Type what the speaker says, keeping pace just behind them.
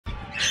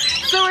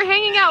So we're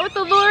hanging out with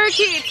the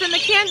Lorikeets in the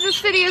Kansas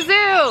City Zoo.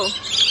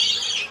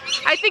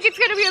 I think it's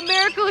gonna be a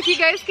miracle if you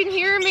guys can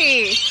hear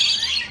me.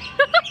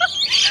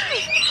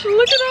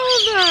 Look at all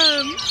of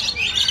them.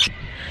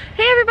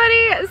 Hey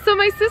everybody, so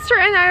my sister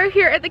and I are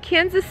here at the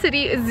Kansas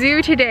City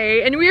Zoo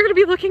today, and we are going to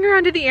be looking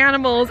around at the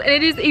animals, and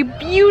it is a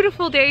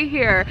beautiful day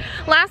here.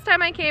 Last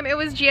time I came it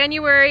was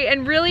January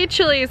and really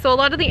chilly, so a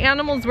lot of the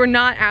animals were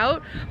not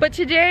out, but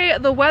today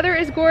the weather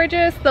is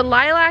gorgeous, the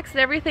lilacs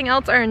and everything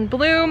else are in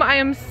bloom. I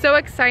am so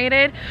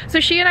excited. So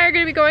she and I are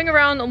going to be going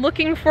around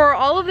looking for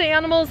all of the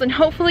animals and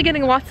hopefully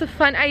getting lots of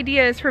fun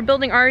ideas for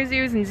building our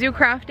zoos and zoo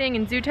crafting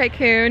and zoo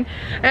tycoon,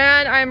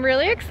 and I'm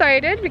really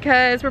excited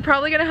because we're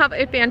probably going to have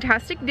a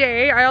fantastic day.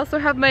 I also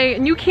have my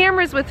new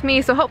cameras with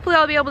me, so hopefully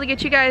I'll be able to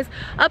get you guys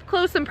up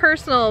close and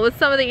personal with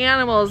some of the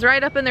animals,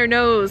 right up in their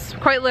nose,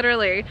 quite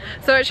literally.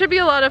 So it should be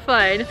a lot of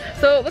fun.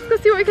 So let's go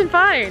see what we can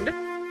find.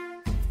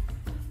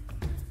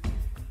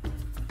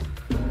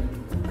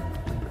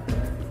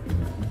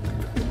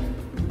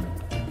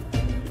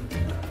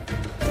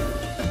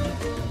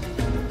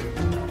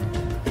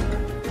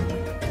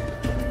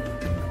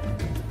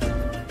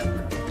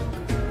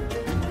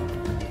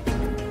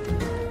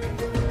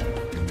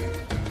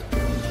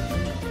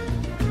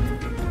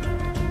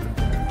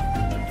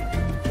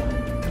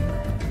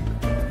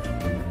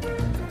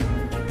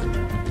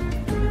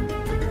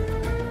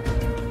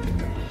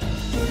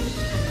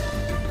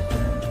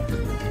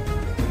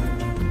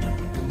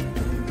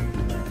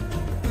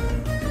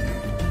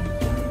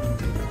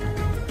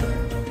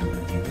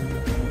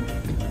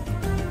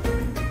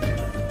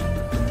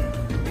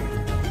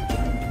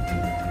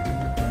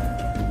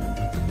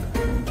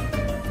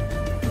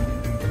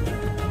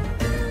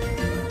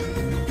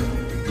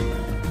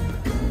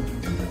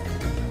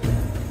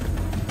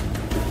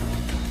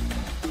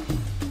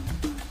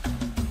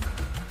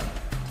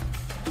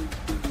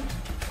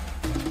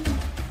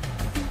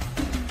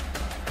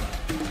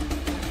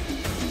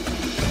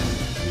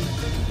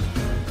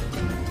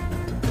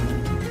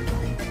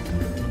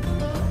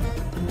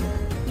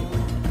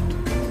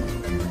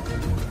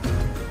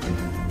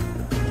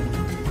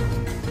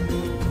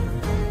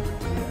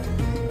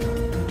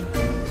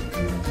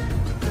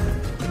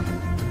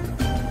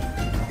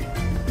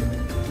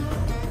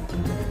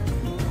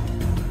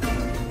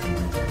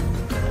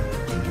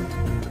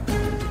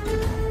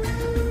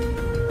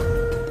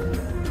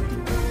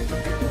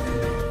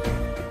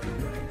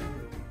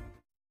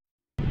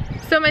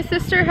 So my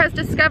sister has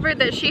discovered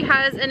that she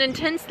has an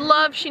intense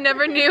love she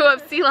never knew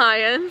of sea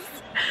lions.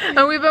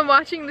 And we've been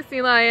watching the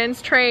sea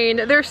lions train.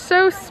 They're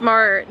so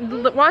smart.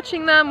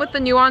 Watching them with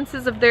the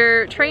nuances of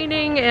their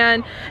training,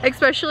 and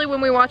especially when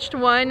we watched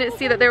one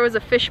see that there was a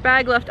fish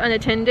bag left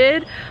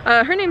unattended.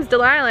 Her name's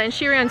Delilah, and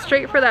she ran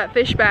straight for that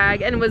fish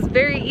bag and was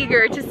very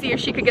eager to see if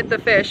she could get the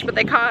fish, but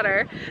they caught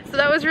her. So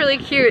that was really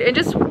cute. And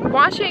just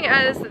watching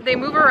as they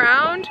move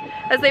around,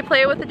 as they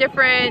play with the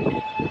different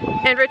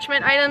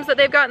enrichment items that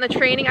they've got and the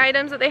training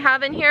items that they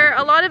have in here.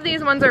 A lot of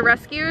these ones are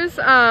rescues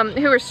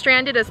who were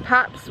stranded as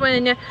pups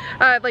when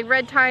like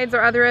red tides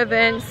or other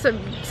events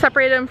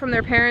separated them from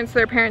their parents.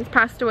 Their parents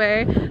passed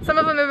away. Some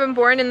of them have been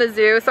born in the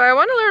zoo. So I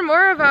want to learn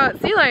more about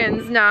sea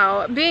lions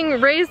now.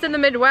 Being raised in the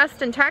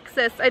Midwest in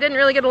Texas, I didn't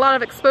really get a lot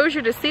of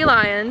exposure to sea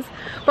lions,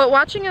 but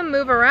watching them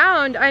move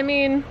around, I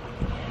mean,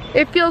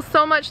 it feels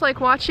so much like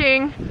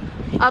watching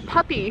a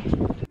puppy.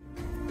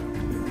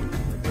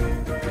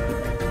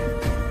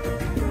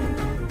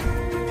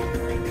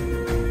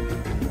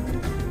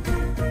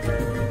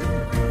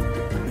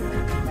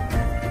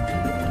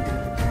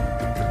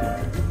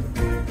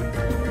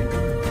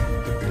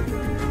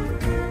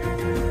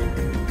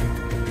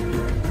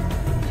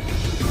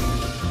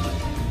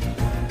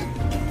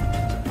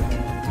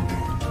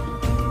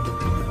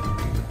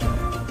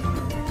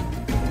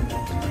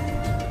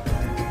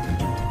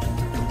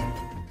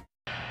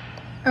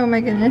 Oh my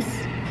goodness,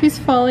 he's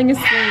falling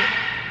asleep.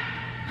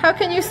 How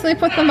can you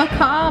sleep with the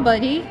macaw,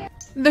 buddy?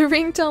 The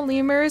ringtail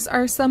lemurs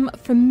are some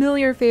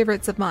familiar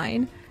favorites of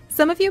mine.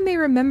 Some of you may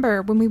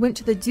remember when we went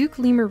to the Duke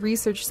Lemur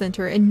Research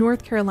Center in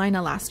North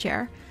Carolina last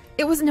year.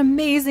 It was an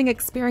amazing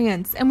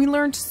experience, and we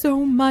learned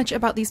so much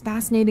about these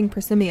fascinating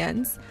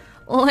prosimians.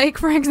 Like,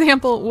 for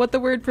example, what the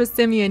word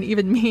prosimian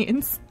even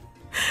means.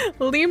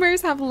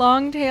 Lemurs have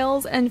long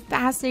tails and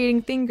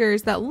fascinating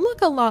fingers that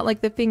look a lot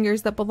like the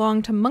fingers that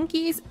belong to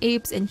monkeys,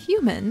 apes, and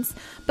humans,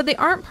 but they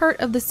aren't part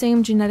of the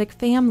same genetic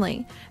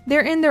family.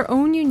 They're in their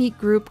own unique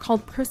group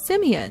called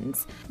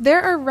prosimians.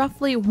 There are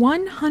roughly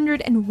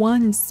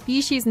 101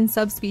 species and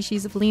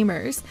subspecies of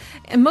lemurs,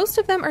 and most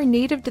of them are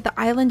native to the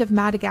island of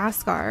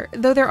Madagascar,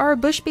 though there are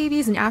bush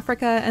babies in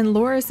Africa and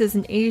lorises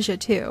in Asia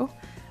too.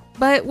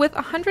 But with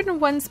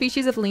 101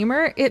 species of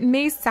lemur, it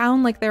may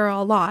sound like there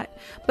are a lot,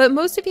 but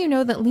most of you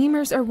know that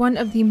lemurs are one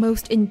of the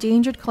most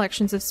endangered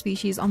collections of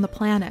species on the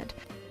planet.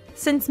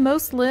 Since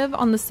most live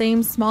on the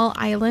same small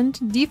island,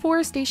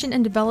 deforestation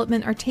and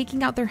development are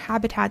taking out their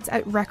habitats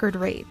at record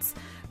rates.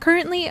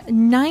 Currently,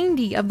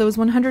 90 of those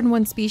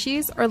 101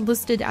 species are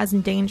listed as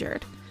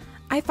endangered.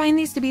 I find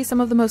these to be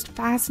some of the most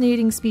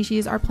fascinating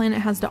species our planet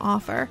has to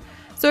offer.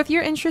 So if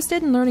you're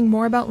interested in learning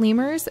more about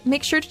lemurs,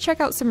 make sure to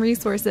check out some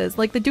resources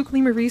like the Duke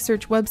Lemur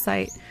Research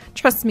website.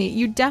 Trust me,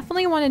 you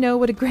definitely want to know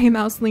what a gray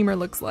mouse lemur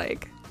looks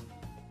like.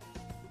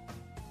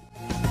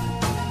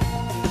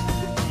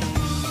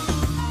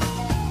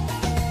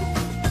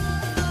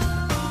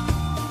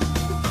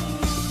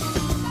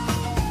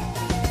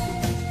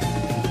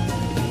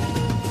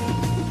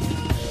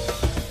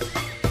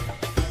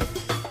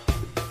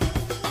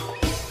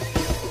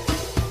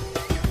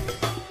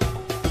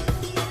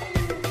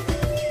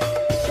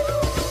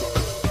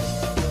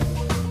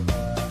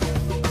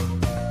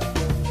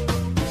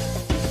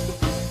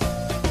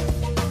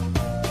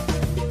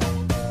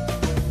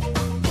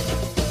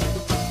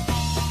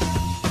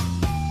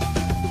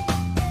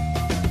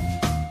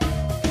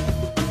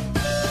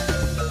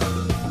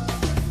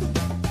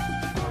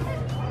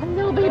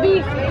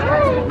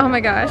 Oh my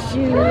gosh.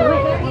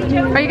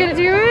 Are you gonna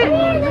do it?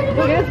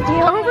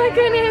 Oh my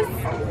goodness.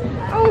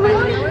 Oh my.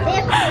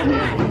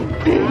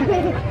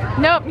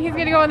 Nope, he's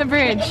gonna go on the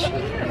bridge.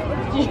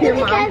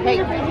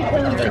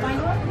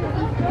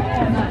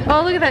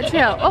 Oh, look at that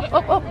tail. Oh,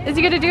 oh, oh. Is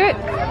he gonna do it?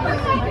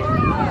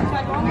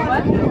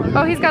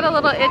 Oh, he's got a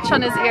little itch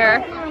on his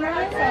ear.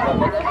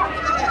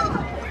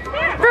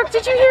 Brooke,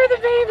 did you hear the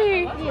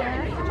baby?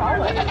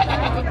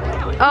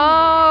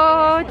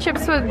 Oh,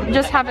 Chips would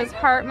just have his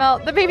heart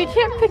melt. The baby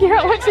can't figure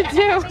out what to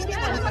do.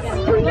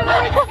 Oh, no.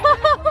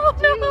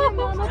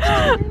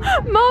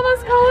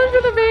 Mama's calling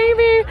for the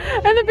baby,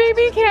 and the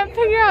baby can't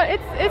figure out.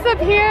 It's up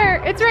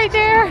here. It's right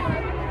there.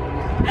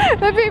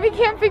 The baby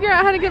can't figure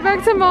out how to get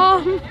back to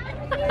mom.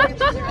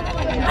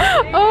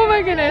 Oh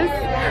my goodness.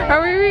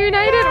 Are we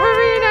reunited? We're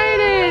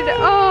reunited.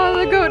 Oh,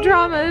 the goat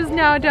drama is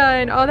now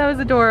done. Oh, that was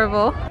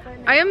adorable.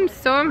 I am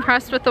so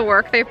impressed with the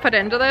work they've put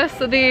into this.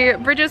 So the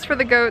bridges for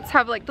the goats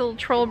have like little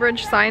troll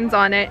bridge signs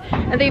on it,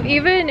 and they've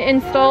even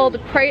installed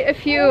quite a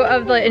few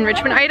of the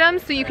enrichment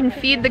items so you can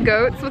feed the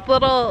goats with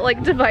little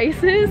like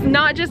devices,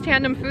 not just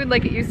hand them food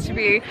like it used to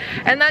be.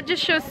 And that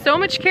just shows so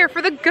much care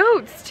for the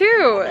goats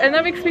too, and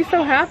that makes me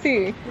so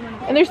happy.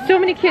 And there's so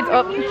many kids.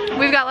 Oh,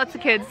 we've got lots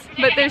of kids,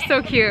 but they're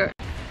so cute.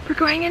 We're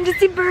going in to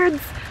see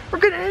birds. We're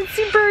gonna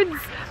see birds.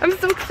 I'm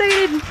so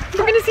excited.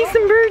 We're gonna see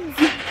some birds.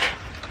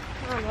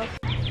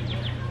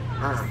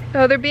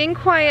 So they're being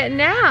quiet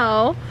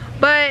now,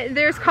 but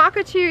there's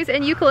cockatoos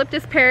and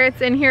eucalyptus parrots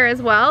in here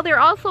as well. They're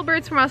also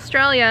birds from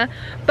Australia,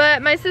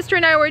 but my sister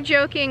and I were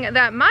joking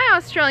that my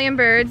Australian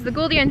birds, the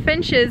Gouldian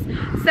finches,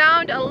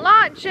 sound a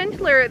lot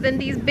gentler than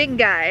these big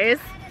guys.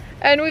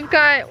 And we've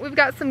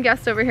got some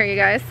guests over here, you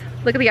guys.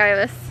 Look at the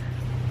ibis.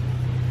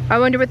 I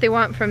wonder what they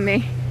want from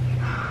me.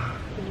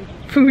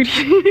 Food.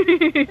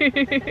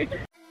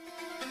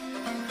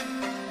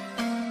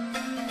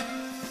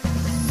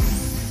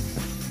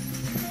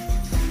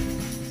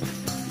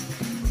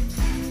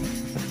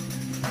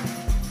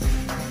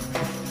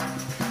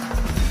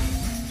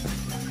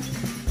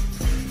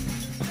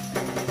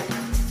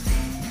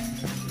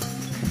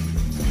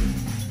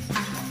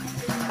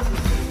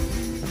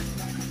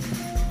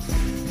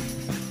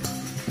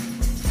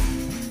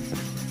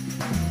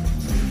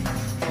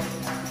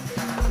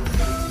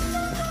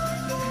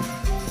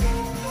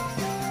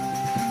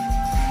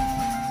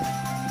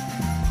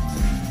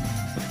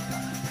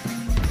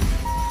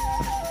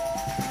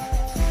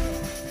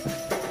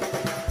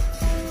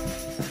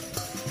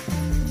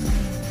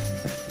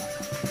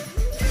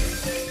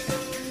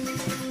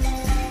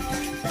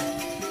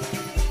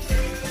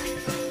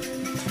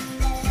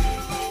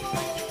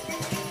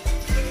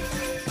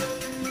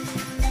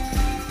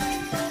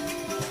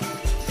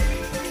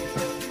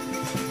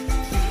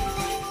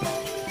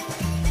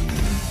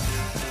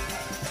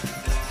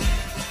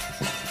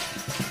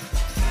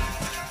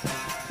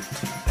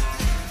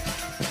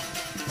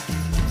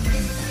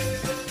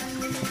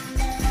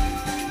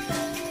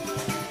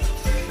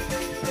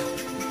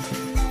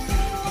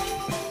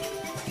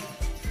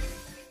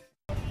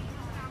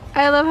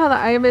 I love how the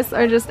ibis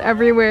are just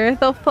everywhere.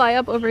 They'll fly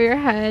up over your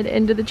head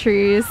into the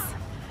trees.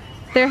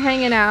 They're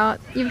hanging out.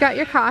 You've got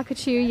your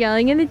cockatoo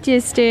yelling in the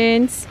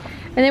distance.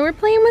 And then we're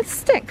playing with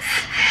sticks.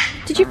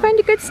 Did you find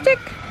a good stick?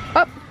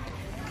 Oh,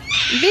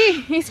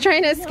 V, he's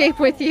trying to escape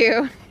with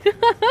you.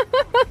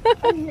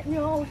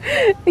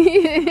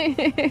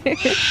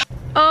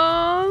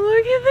 Oh,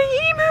 look at the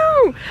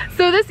emu.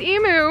 So this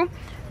emu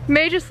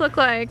may just look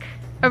like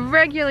a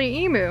regular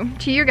emu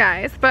to you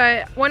guys,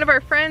 but one of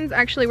our friends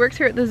actually works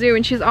here at the zoo,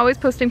 and she's always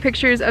posting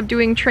pictures of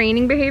doing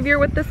training behavior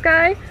with this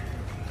guy.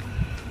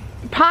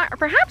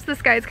 Perhaps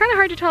this guy. It's kind of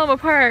hard to tell him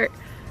apart,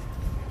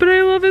 but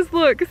I love his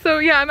look. So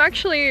yeah, I'm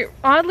actually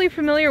oddly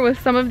familiar with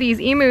some of these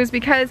emus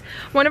because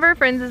one of our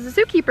friends is a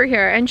zookeeper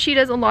here, and she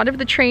does a lot of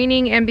the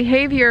training and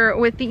behavior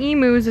with the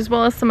emus as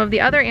well as some of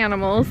the other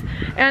animals.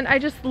 And I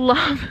just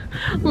love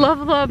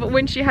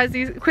when she has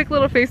these quick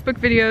little Facebook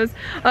videos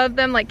of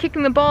them like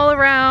kicking the ball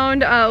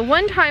around.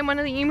 One time one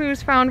of the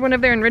emus found one of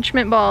their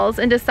enrichment balls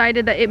and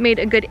decided that it made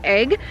a good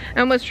egg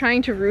and was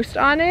trying to roost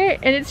on it.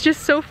 And it's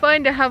just so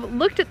fun to have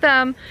looked at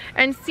them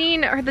and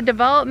seen the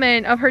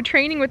development of her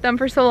training with them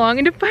for so long,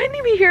 and to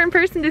finally be here in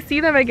person to see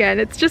them again.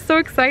 It's just so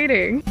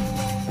exciting.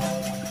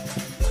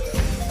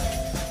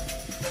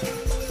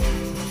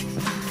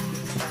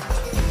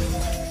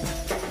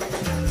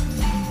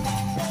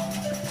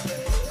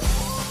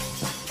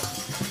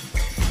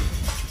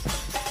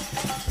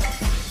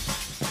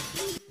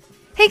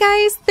 Hey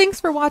guys,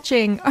 thanks for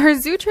watching. Our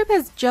zoo trip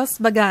has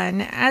just begun.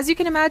 As you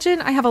can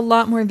imagine, I have a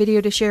lot more video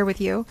to share with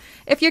you.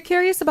 If you're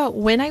curious about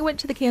when I went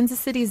to the Kansas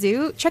City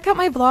Zoo, check out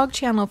my vlog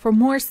channel for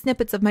more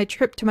snippets of my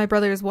trip to my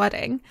brother's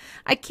wedding.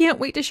 I can't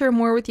wait to share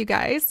more with you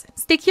guys.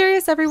 Stay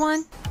curious,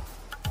 everyone!